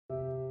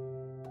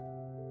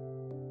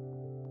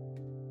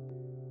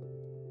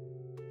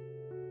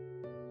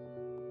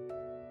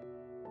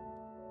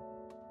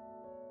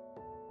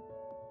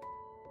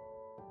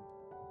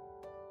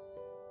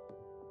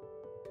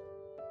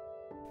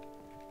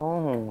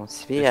Oh,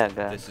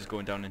 Sviega. This is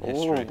going down in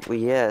Oh, history.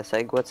 yes,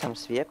 I got some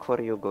Svieg for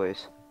you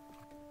guys.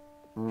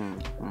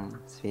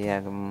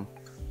 Svieg.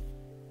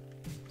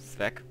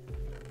 Svek.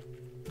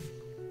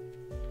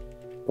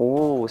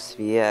 Oh,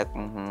 Svieg.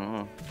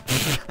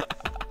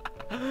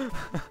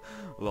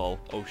 Lol.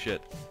 Oh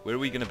shit. Where are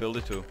we gonna build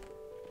it to?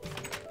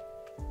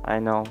 I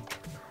know.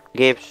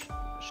 Gabe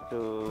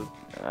should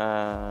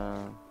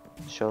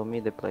show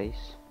me the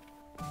place.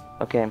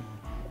 Okay,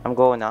 I'm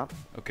going up.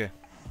 Okay.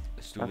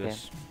 Let's do Okay.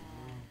 this.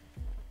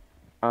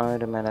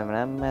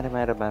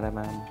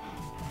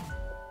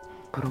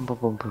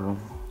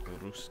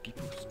 Ruski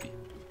puski.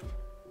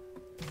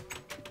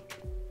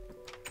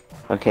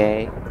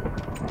 Okay.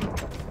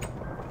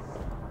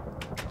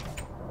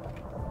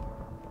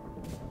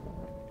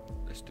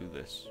 Let's do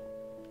this.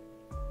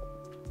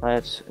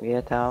 Let's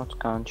get out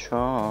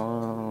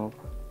control.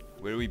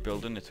 Where are we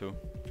building it to?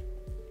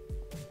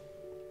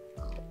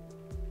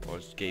 Or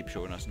is Gabe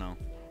showing us now?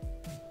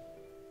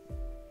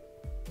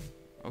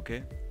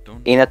 Okay,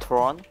 don't. In a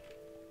throne?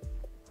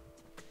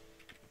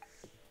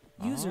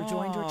 User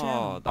joined your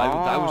channel.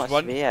 I was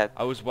Svieg.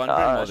 I was wondering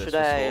what this Should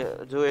was I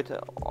for. do it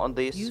on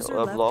these User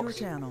left your blocks?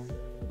 channel.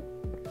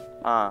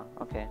 Ah,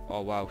 okay.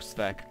 Oh wow,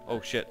 Svek.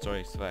 Oh shit,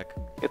 sorry, Svek.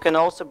 You can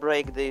also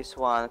break this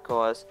one,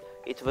 cause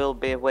it will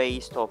be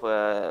waste of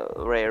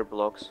rare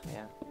blocks.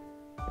 Yeah.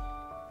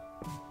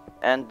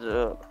 And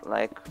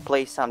like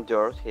place some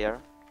dirt here.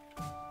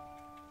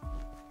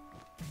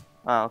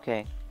 Ah,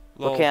 okay.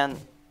 Lol.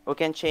 We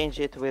can change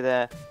it with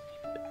a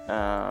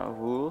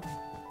wool.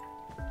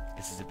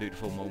 This is a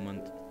beautiful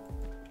moment.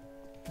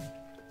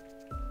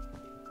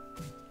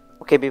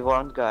 Okay, be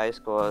warned, guys,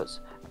 cause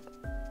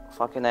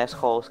fucking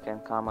assholes can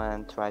come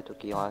and try to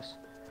kill us.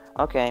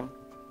 Okay.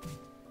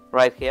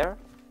 Right here,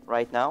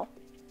 right now.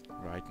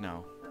 Right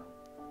now.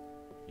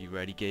 You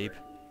ready, Gabe?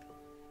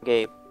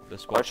 Gabe.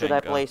 Let's Or watch should I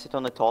anchor. place it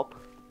on the top?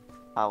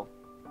 How?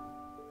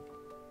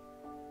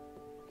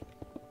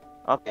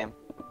 Okay.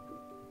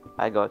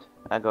 I got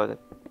it.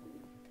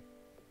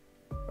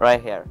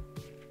 Right here.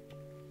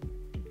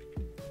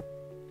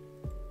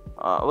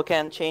 We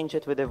can change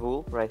it with the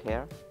wool right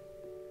here.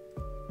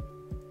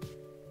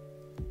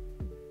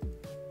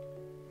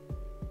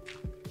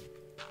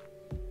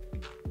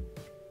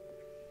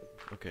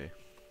 Okay.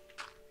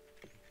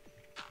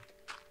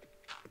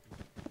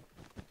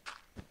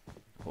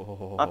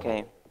 Oh.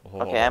 Okay.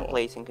 Okay, I'm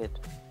placing it.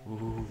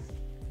 Ooh.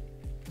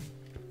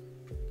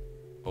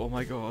 Oh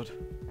my god.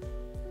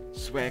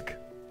 Swag.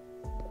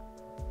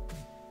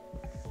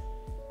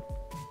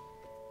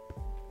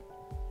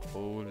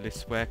 Holy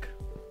swag.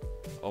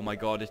 Oh my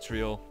god, it's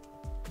real.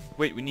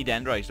 Wait, we need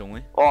end rise, don't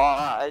we? Oh,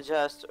 I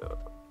just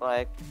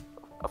like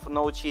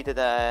no cheated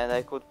and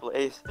I could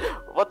place.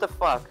 What the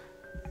fuck?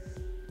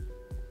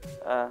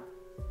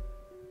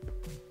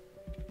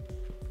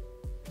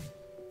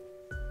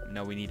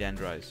 Now we need end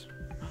rise.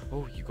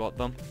 Oh, you got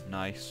them?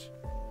 Nice.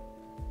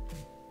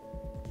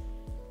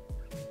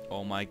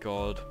 Oh my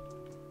god.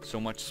 So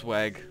much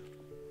swag.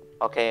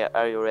 Okay,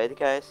 are you ready,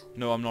 guys?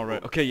 No, I'm not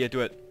ready. Okay, yeah,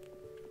 do it.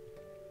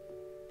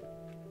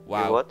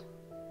 Wow. You what?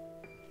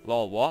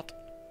 Lol, what?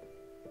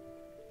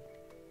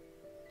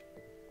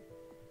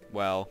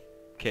 Well,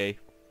 okay.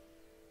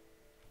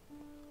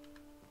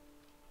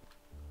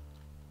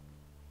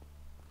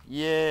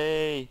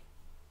 Yay!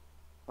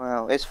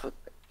 Well, it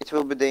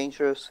will be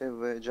dangerous if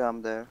we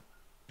jump there.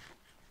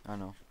 I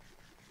know.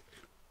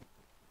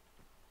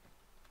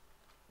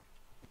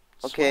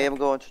 Okay, Swag. I'm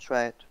going to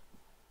try it.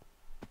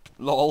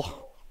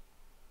 LOL.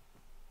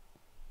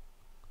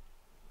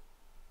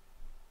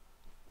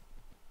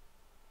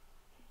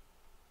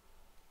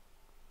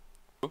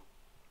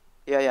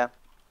 Yeah.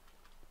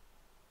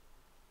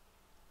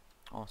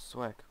 Oh,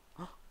 swag.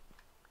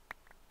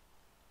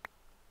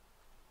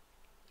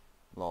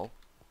 LOL.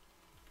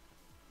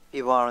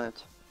 Be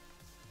warned.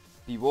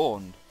 Be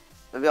warned.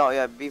 Well,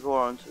 yeah, be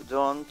warned.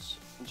 Don't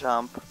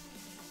jump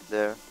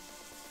there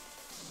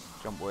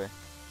Jump away.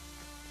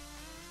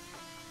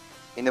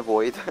 in a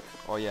void.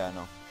 Oh yeah, I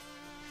know.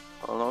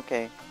 Oh,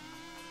 okay.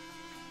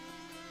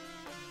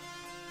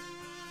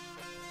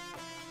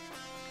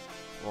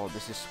 Wow,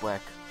 this is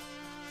swag.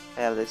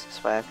 Yeah, this is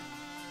swag.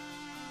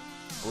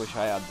 I wish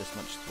I had this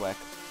much swag.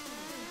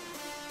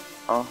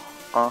 Oh,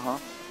 Oh,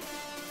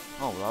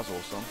 well, that's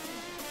awesome.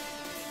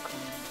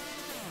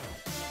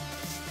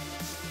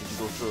 Did you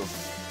go through?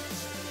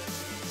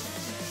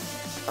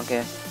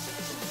 Okay.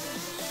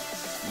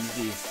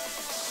 Easy.